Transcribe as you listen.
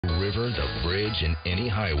river, the bridge, and any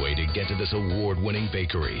highway to get to this award-winning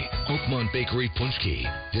bakery. Oakmont Bakery Punchki.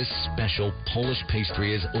 This special Polish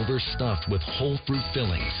pastry is overstuffed with whole fruit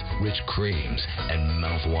fillings, rich creams, and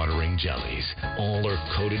mouth-watering jellies. All are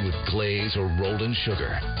coated with glaze or rolled in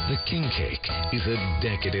sugar. The King Cake is a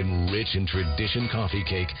decadent, rich, and tradition coffee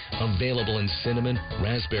cake available in cinnamon,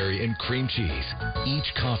 raspberry, and cream cheese. Each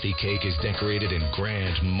coffee cake is decorated in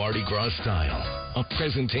grand Mardi Gras style. A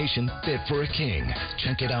presentation fit for a king.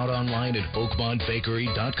 Check it out online at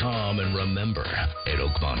oakmontbakery.com. And remember, at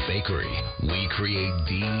Oakmont Bakery, we create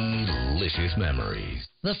delicious memories.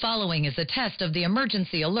 The following is a test of the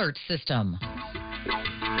emergency alert system.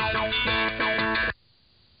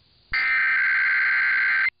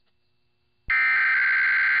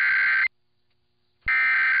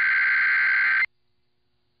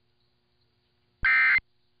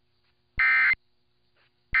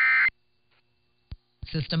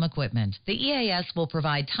 System equipment. The EAS will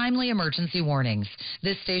provide timely emergency warnings.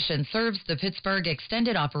 This station serves the Pittsburgh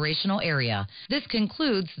Extended Operational Area. This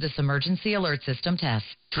concludes this emergency alert system test.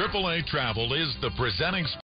 AAA Travel is the presenting